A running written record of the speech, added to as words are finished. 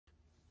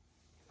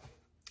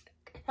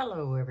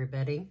Hello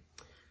everybody.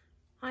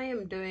 I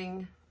am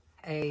doing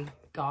a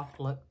goth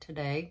look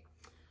today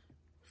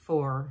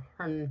for,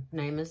 her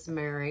name is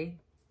Mare.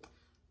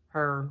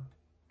 Her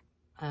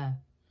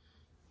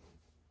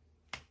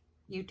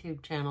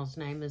YouTube channel's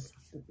name is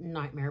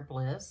Nightmare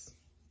Bliss.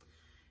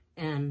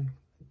 And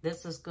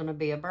this is going to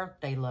be a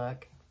birthday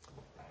look.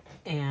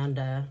 And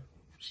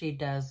she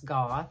does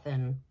goth,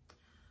 and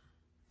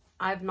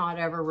I've not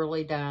ever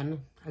really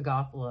done a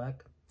goth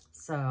look.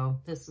 So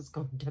this is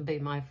going to be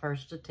my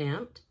first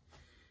attempt,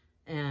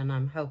 and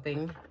I'm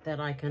hoping that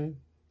I can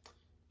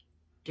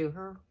do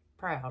her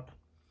proud.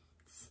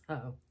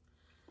 So,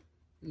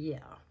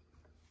 yeah.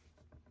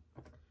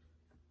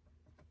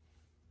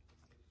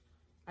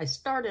 I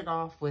started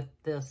off with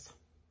this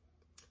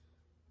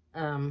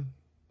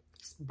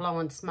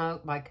Blowing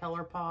Smoke by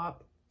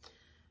ColourPop,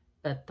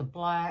 but the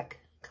black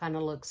kind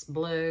of looks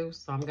blue,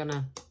 so I'm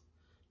gonna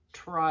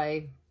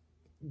try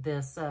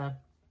this.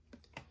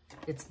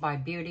 It's by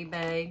Beauty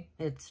Bay.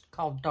 It's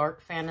called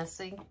Dark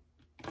Fantasy.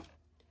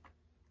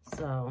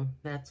 So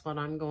that's what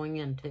I'm going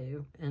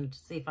into, and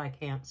see if I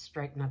can't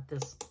straighten up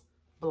this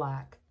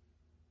black.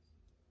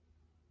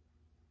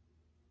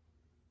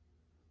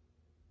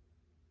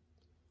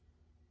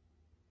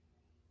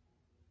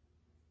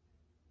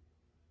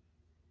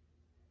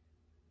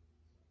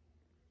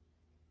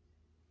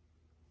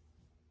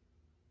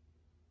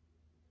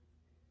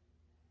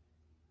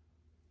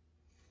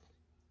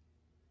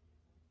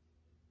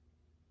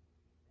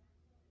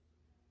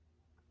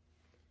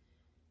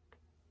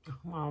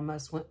 I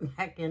almost went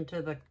back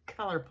into the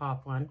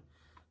ColourPop one.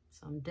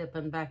 So I'm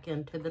dipping back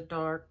into the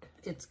dark.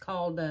 It's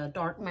called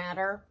Dark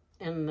Matter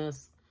in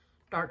this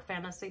Dark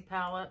Fantasy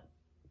palette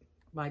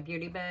by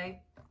Beauty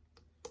Bay.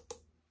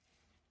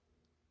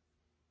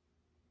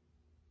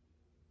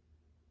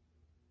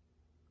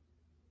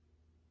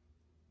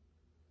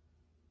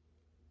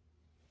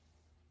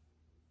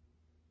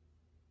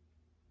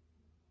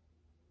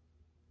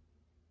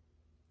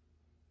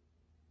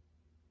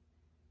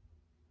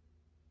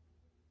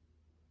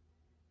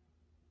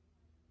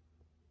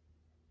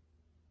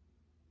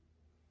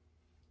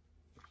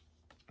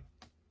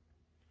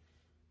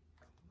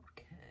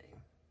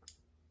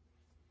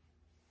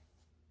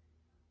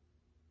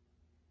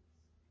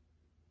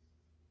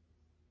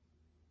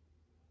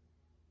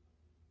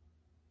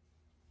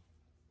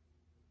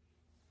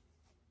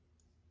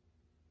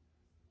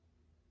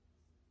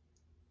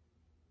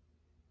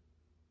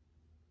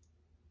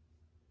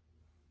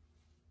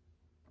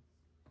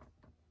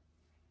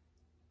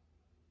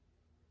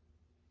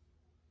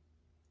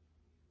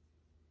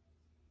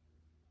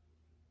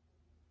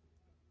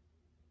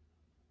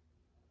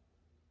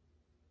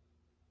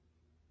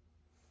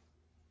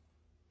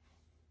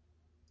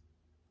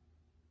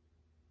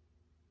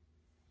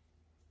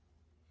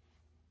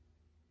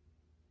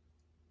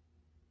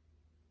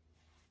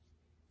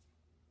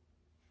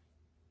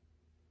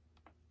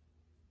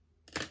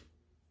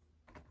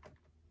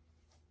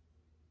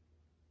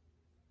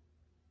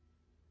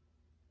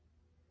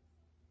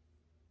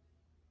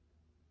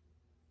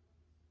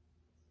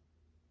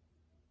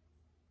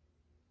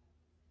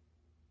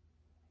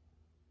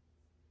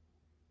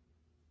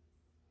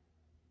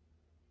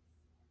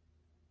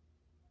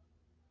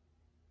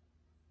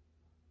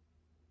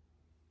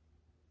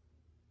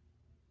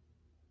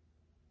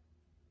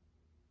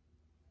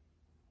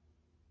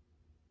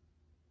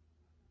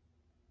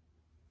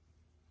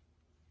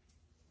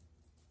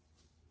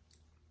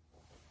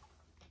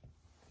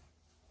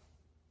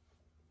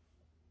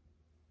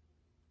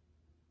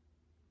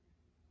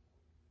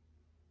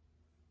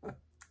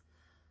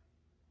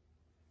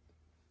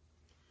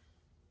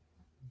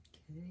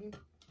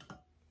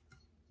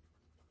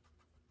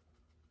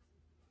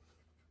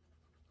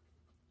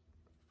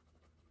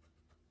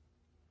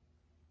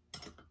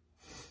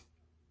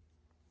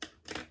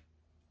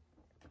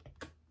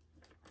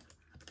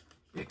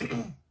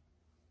 Okay.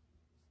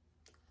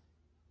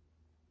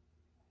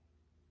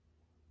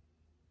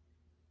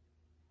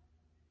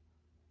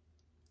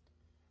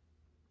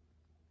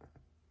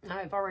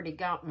 I've already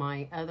got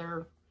my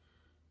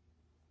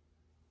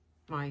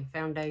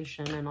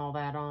foundation and all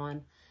that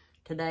on.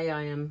 Today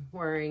I am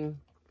wearing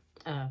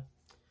the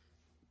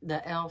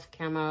e.l.f.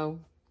 Camo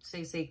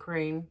CC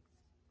Cream,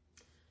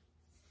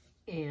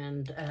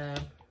 and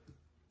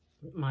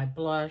my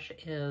blush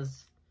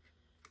is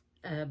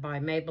by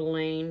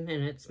Maybelline,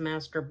 and it's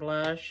Master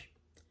Blush,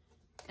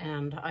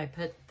 and I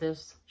put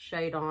this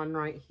shade on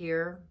right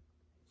here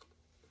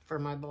for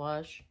my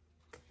blush.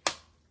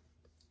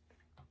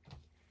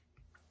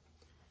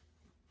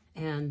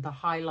 And the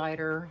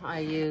highlighter I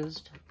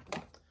used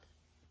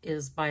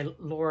is by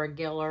Laurie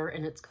Latimer,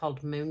 and it's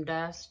called Moon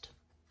Dust.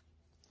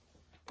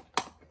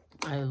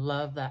 I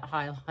love that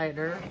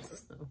highlighter.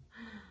 So.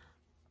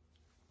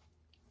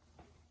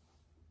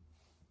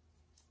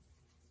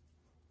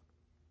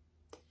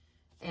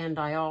 And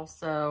I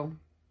also,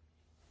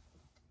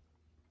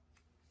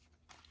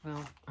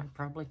 well, I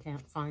probably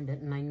can't find it,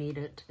 and I need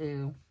it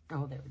to,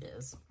 oh, there it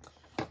is.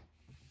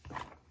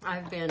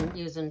 I've been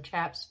using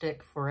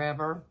chapstick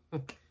forever,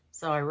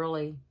 so I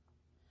really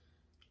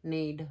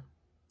need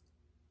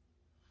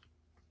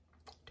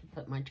to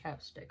put my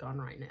chapstick on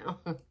right now.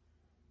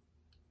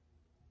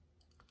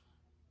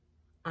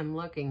 I'm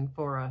looking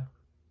for a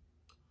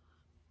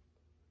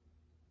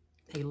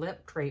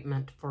lip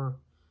treatment for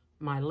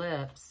my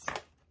lips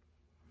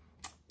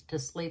to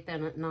sleep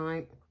in at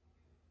night,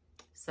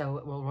 so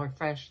it will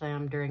refresh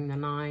them during the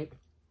night.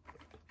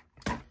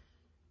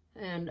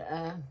 And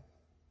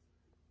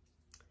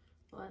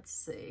let's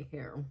see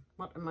here,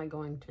 what am I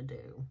going to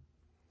do?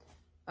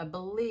 I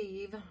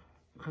believe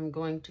I'm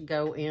going to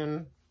go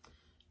in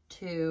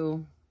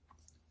to,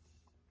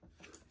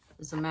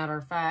 as a matter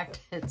of fact,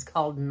 it's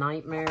called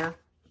Nightmare,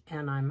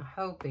 and I'm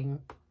hoping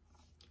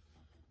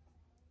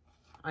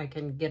I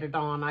can get it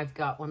on. I've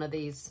got one of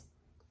these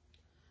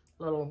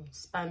little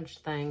sponge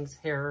things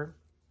here.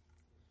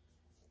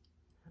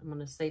 I'm going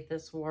to see if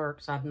this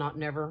works. I've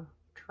never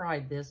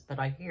tried this, but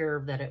I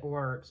hear that it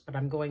works. But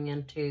I'm going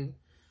into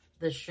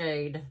the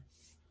shade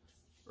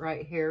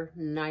right here,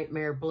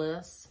 Nightmare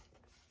Bliss.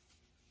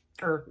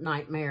 Or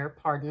Nightmare,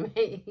 pardon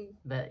me.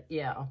 But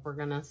yeah, we're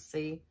going to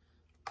see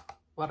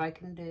what I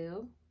can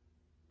do.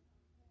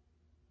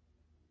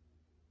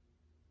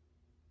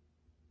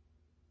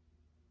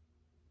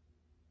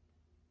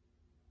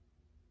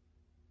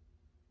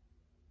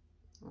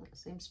 Well, it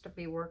seems to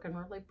be working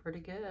really pretty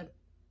good.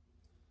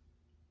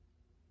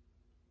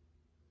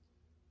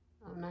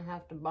 I'm going to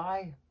have to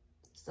buy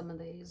some of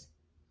these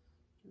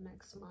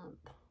next month.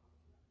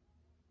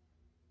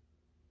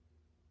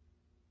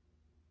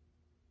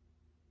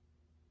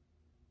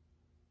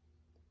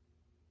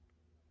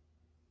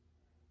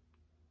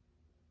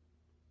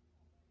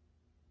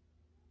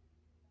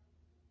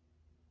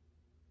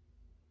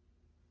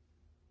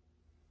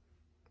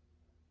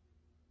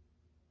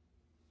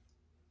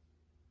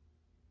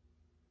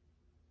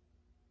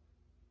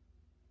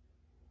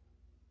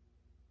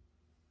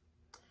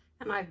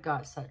 And I've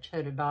got such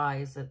hooded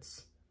eyes,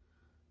 it's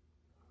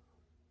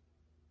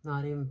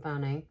not even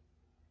funny.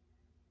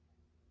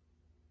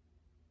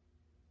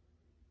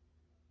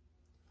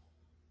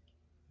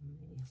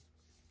 Let me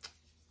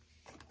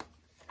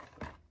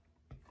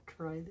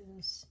try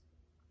this.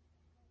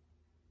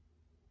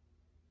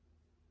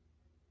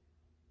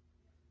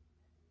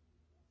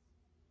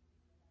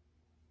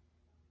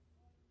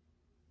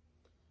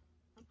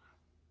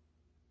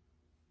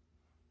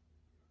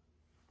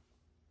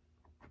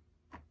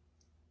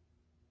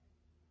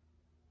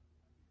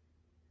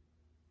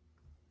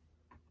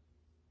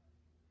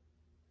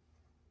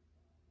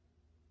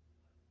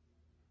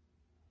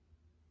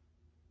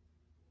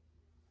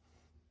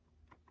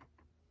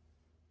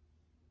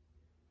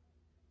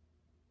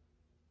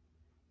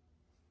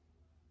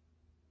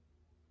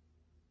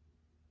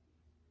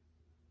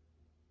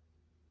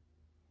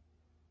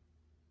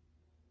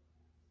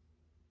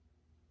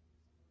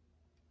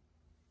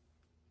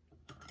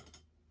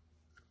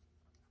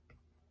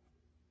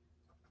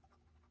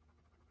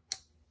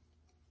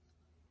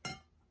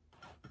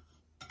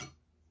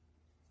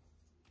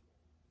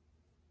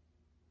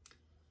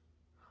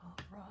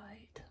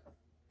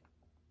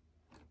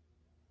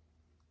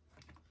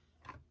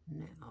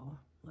 Now,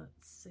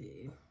 let's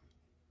see.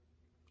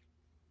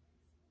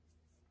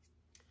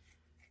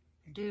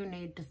 I do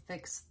need to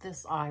fix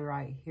this eye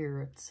right here.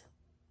 It's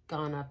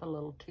gone up a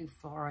little too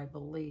far, I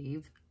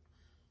believe.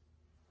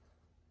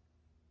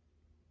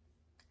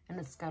 And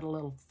it's got a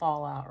little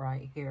fallout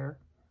right here.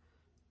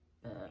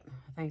 But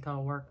I think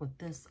I'll work with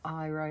this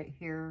eye right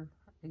here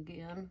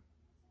again.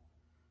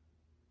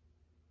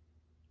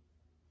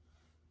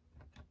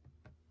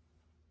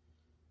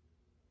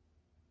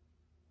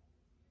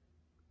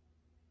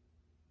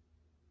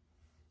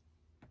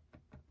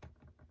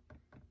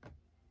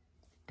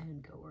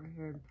 And go over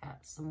here and pat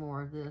some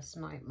more of this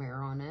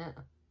Nightmare on it.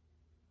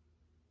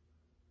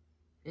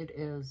 It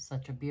is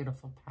such a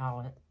beautiful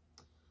palette.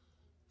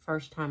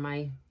 First time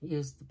I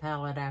used the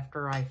palette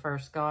after I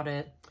first got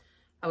it,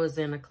 I was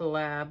in a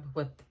collab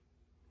with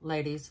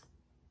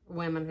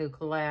women who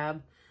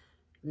collab.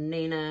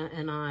 Nina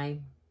and I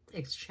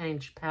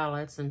exchanged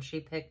palettes, and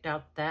she picked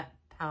out that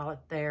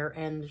palette there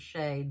and the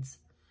shades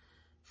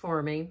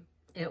for me.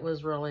 It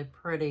was really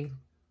pretty.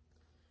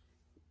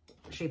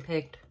 She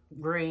picked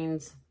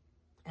greens,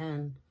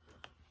 and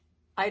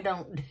I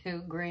don't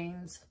do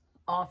greens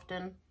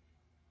often,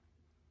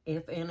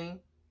 if any.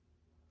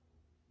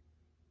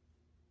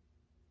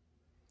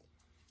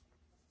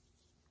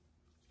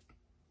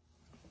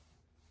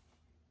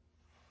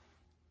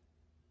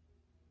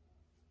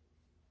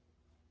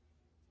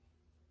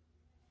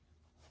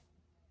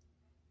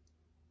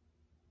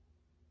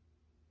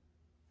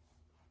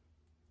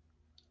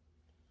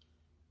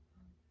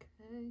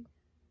 Okay.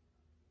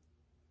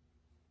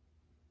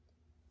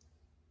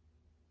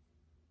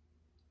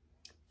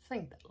 I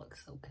think that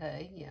looks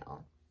okay, yeah.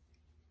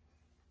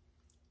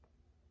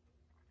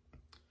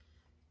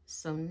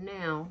 So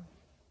now,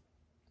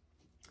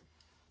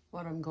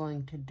 what I'm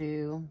going to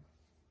do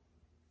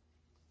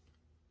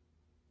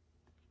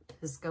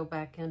is go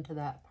back into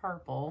that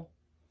purple,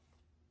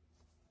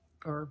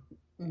 or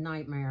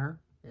Nightmare,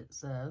 it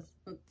says.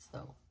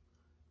 So,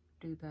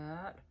 do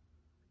that.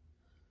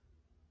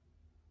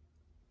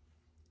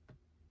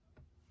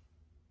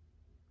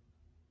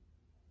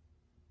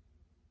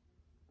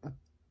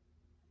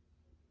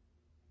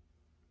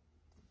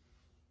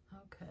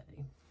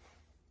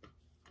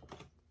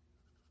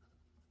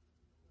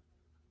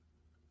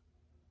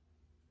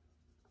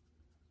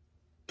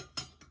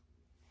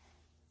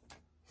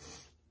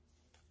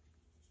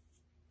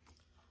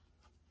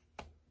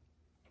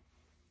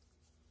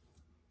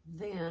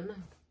 Then,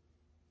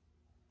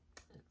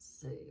 let's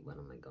see, what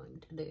am I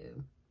going to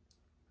do?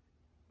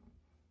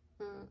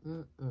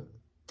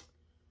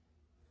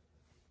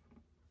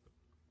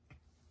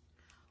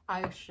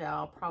 I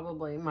shall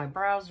probably, my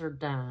brows are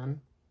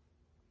done,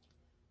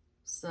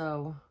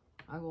 so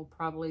I will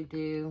probably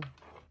do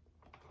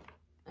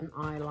an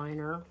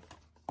eyeliner.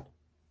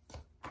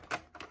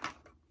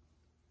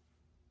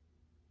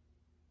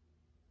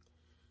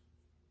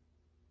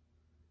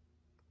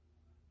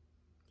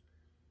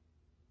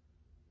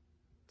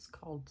 It's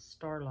called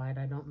Starlight.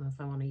 I don't know if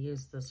I want to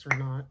use this or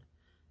not.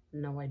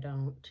 No, I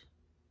don't.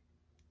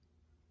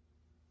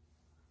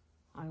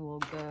 I will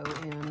go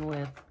in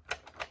with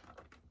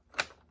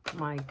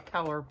my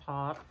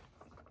ColourPop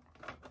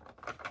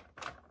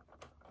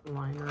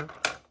liner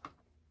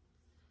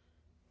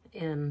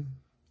in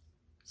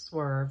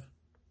Swerve.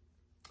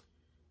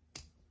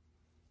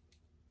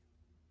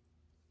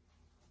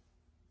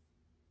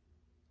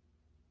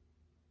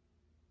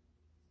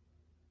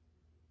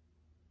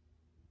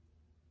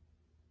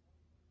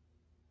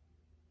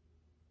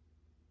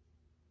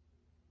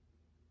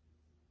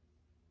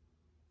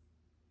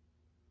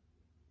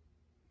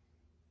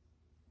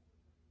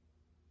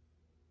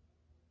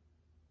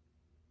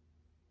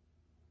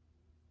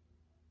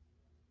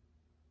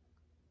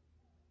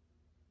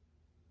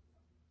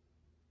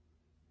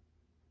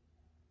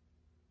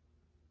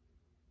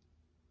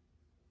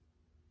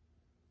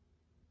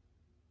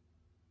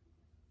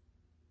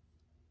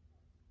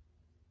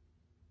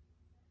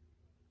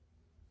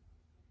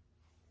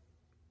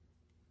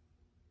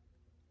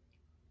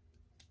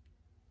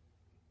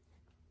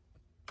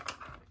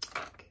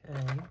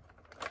 Okay.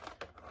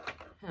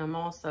 I'm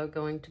also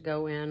going to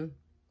go in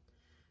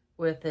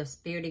with this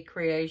Beauty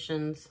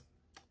Creations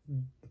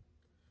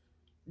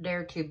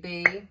Dare to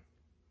Be,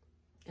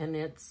 and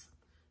it's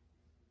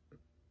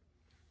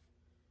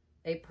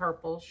a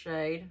purple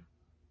shade.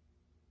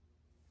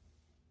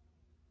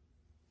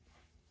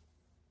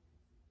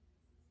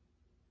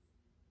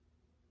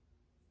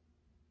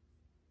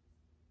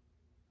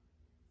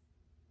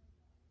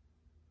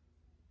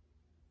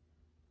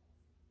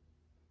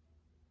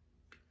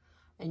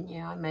 And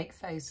yeah, I make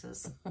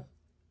faces.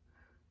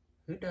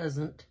 Who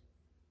doesn't?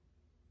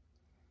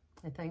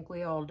 I think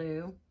we all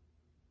do.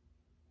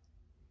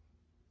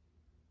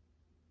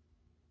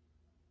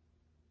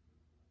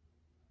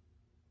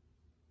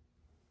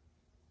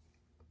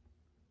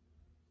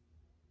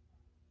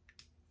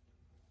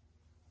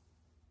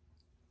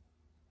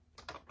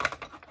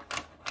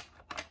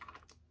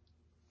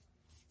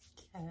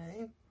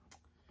 Okay.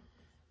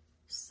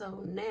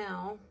 So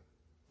now,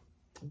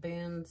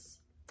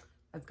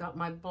 I've got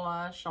my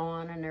blush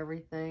on and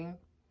everything.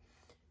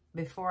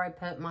 Before I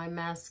put my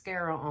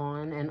mascara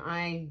on, and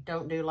I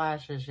don't do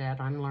lashes yet,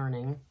 I'm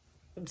learning.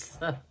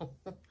 So,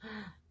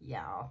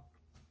 yeah.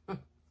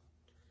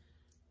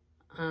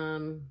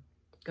 I'm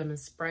gonna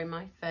spray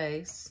my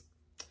face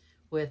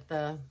with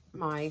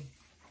my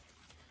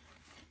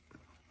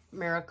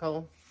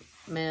Miracle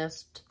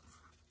Mist,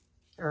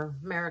 or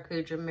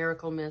Maracuja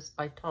Miracle Mist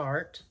by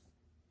Tarte.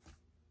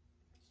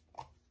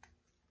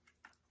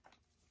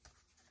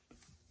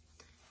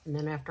 And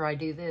then after I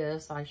do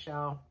this, I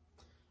shall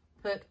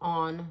put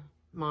on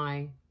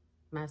my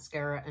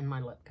mascara and my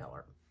lip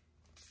color.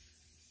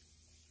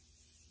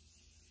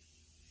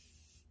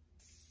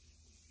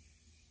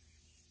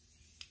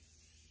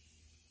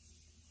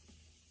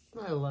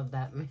 I love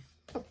that.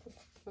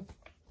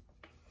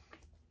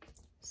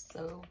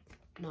 So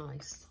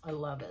nice. I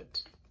love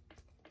it.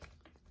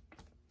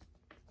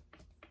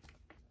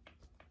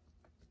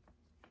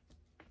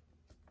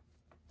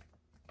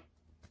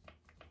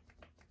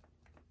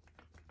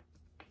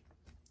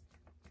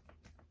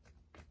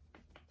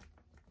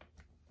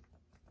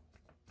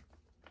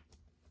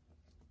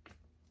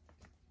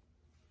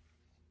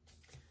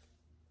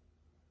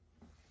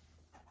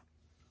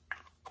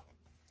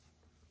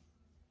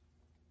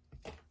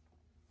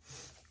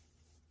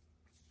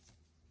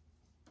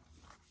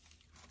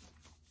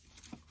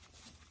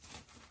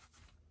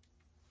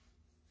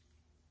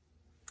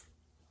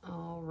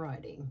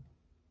 Alrighty.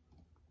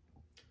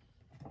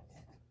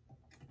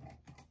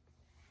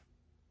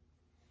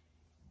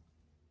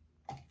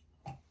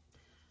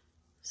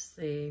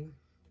 See,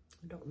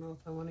 I don't know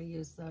if I want to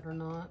use that or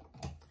not,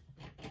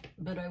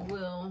 but I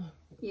will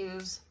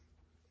use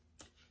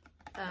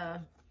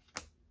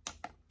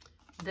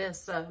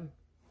this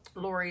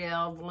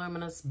L'Oreal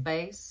Voluminous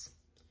Base.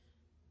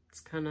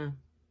 It's kind of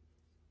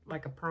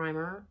like a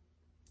primer.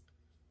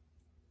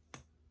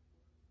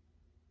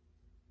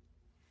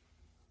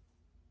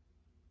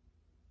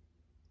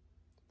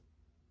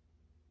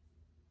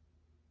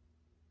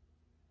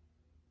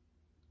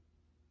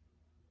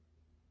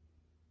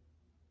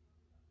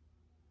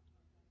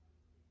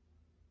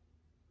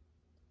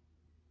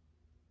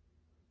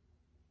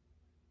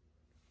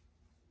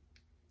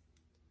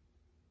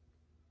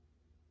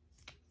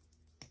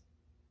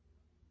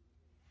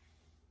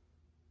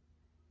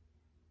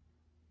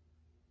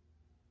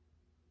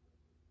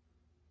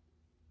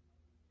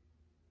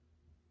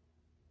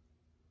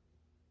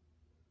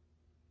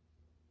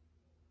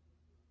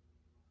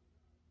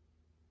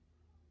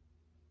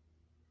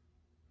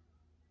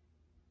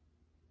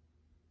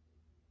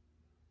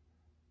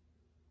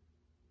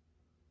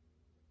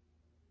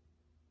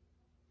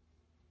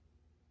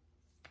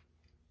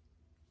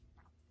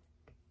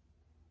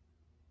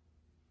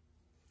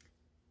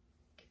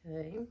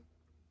 Okay.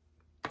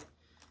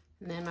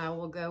 And then I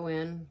will go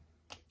in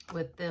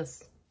with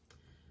this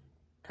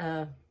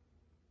by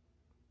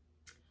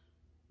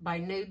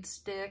Nude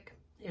Stick.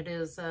 It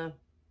is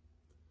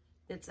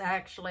it's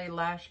actually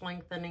lash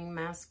lengthening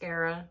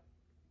mascara,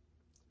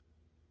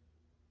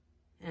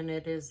 and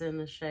it is in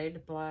the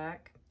shade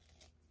black.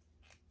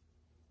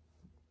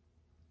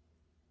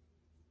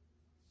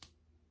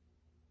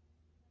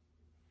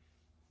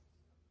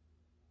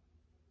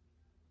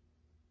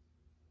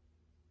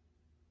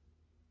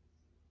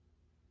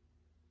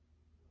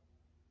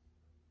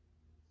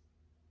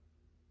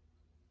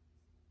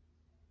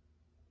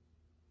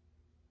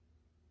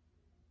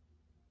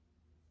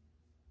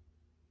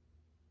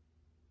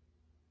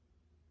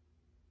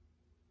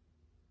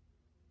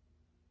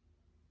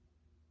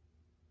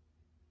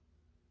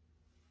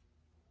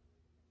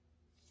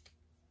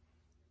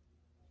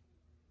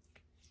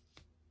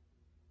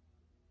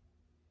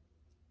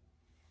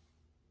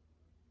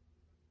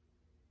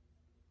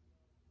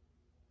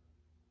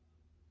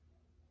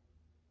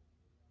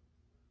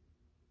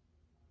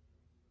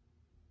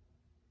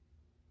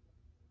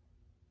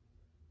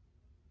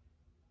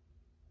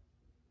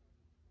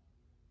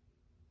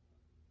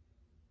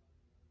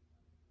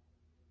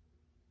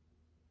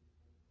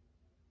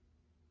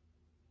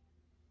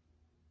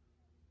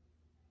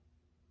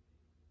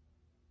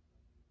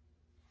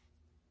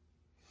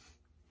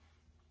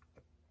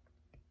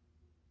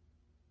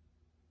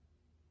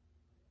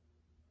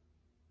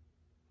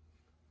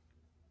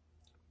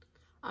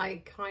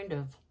 I kind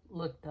of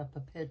looked up a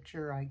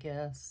picture, I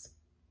guess,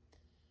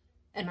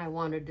 and I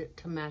wanted it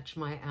to match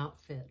my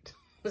outfit,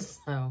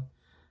 so,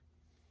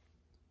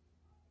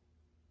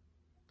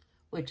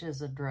 which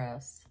is a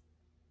dress.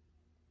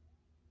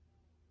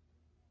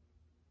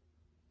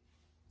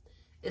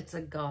 It's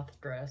a goth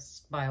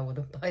dress, by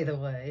the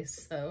way,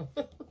 so,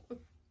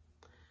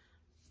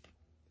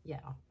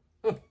 yeah.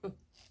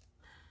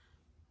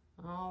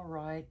 All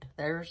right,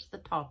 there's the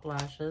top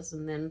lashes,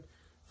 and then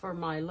for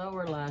my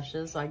lower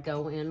lashes, I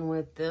go in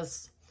with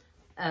this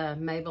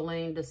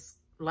Maybelline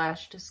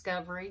Lash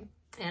Discovery,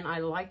 and I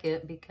like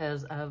it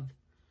because of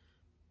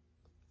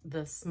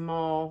the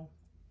small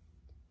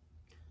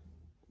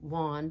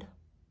wand.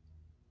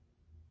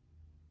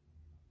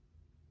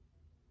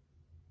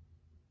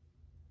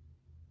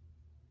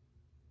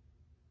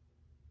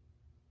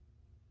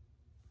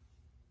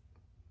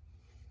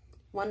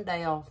 One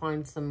day I'll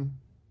find some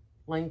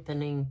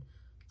lengthening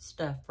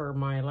stuff for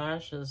my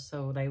lashes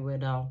so they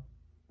would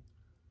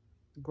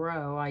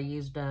grow. I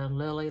used a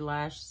Lily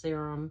Lash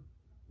Serum.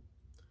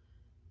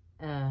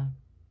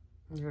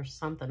 There's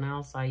something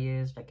else I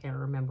used. I can't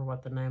remember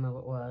what the name of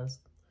it was.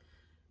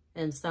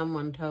 And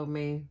someone told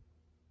me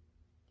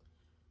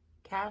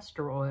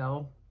castor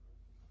oil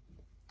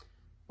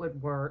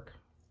would work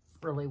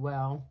really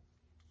well.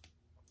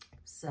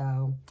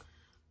 So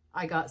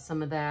I got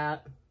some of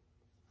that,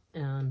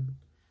 and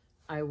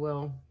I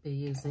will be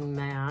using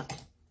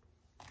that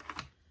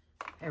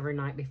every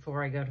night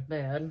before I go to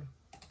bed.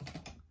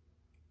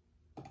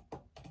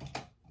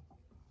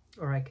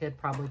 Or I could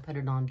probably put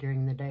it on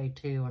during the day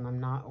too when I'm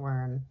not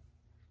wearing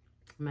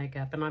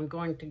makeup. And I'm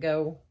going to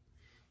go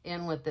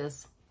in with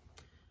this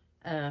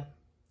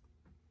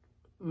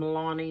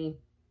Milani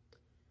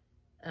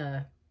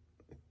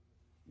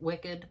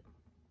Wicked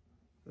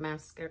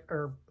mascara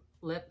or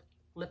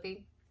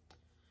lippy,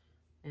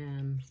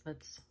 and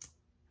let's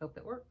hope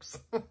it works.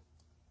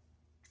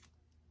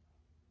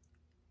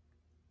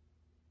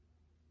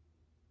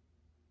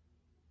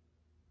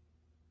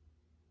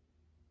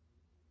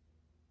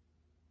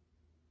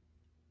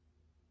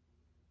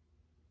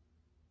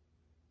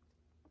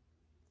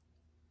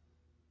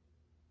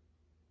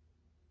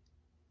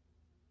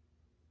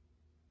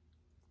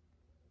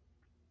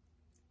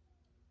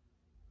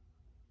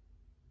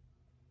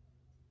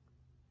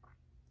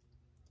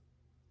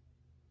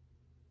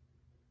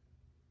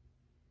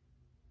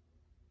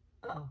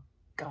 Oh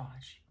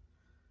gosh.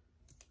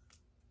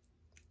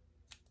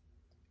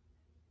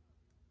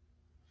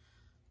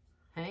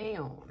 Hang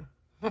on.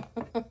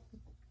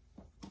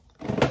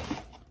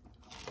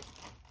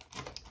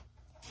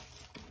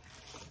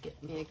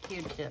 Get me a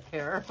Q-tip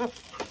here.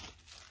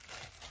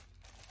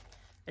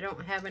 I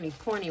don't have any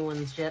pointy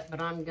ones yet, but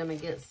I'm gonna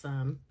get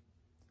some.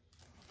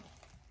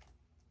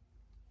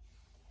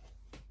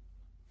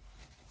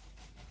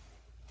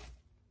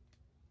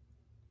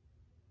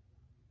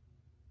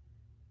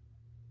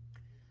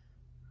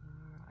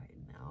 All right,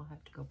 now I'll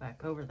have to go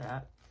back over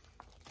that.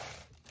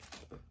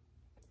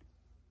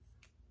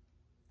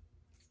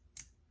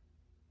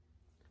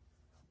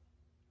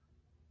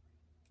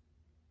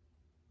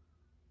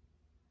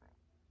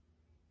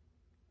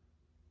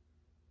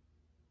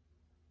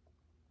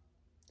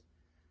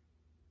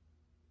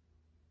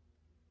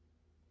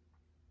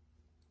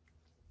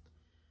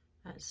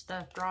 That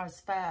stuff dries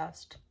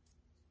fast.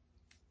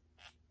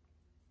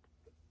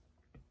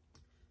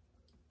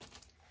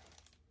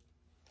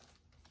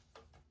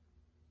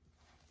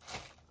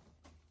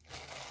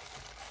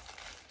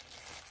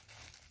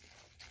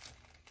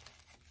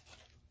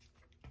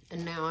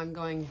 And now I'm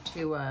going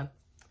to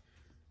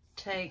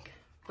take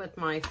with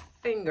my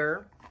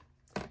finger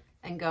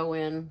and go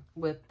in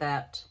with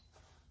that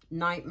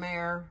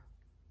Nightmare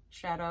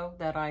shadow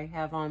that I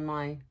have on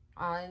my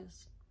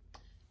eyes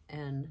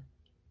and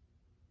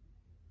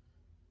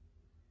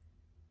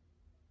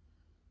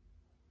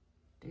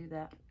do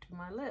that to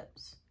my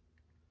lips.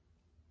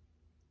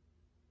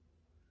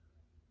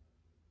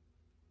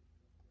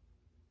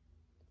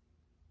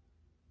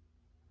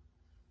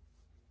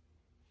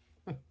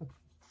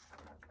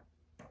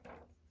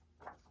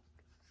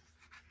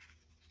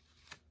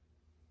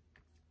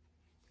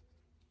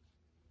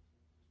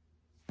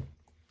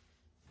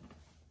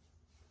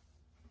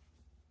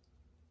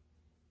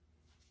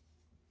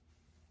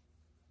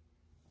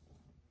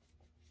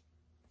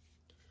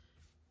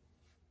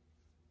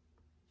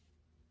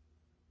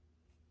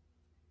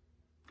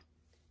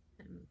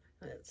 And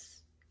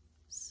let's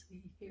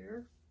see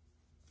here.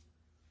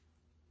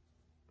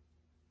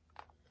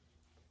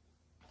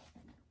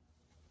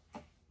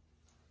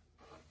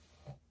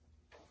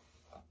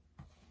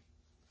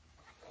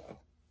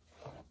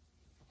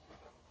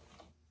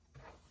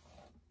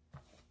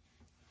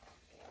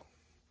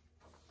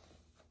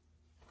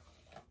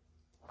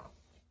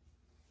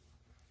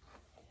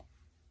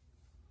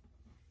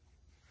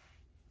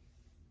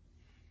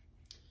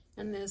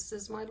 And this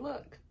is my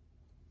look.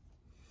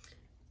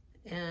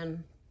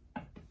 And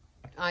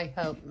I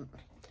hope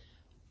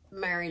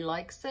Mare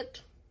likes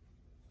it.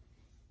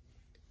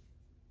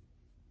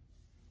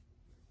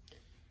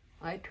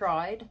 I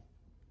tried.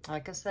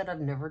 Like I said, I've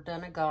never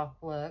done a goth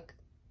look.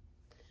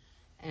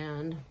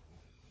 And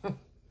it's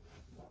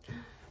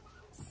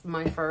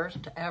my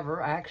first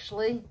ever,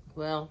 actually.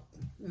 Well,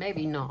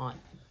 maybe not.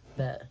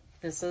 But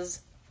this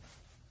is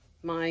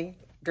my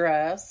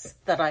dress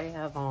that I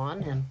have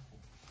on. And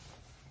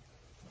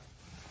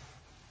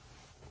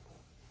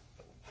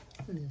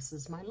this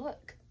is my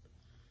look.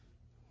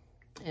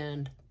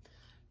 And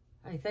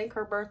I think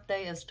her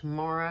birthday is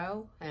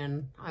tomorrow,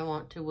 and I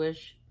want to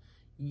wish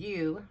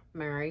you,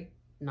 Mare,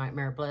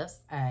 Nightmare Bliss,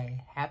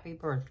 a happy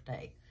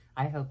birthday.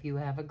 I hope you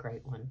have a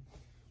great one.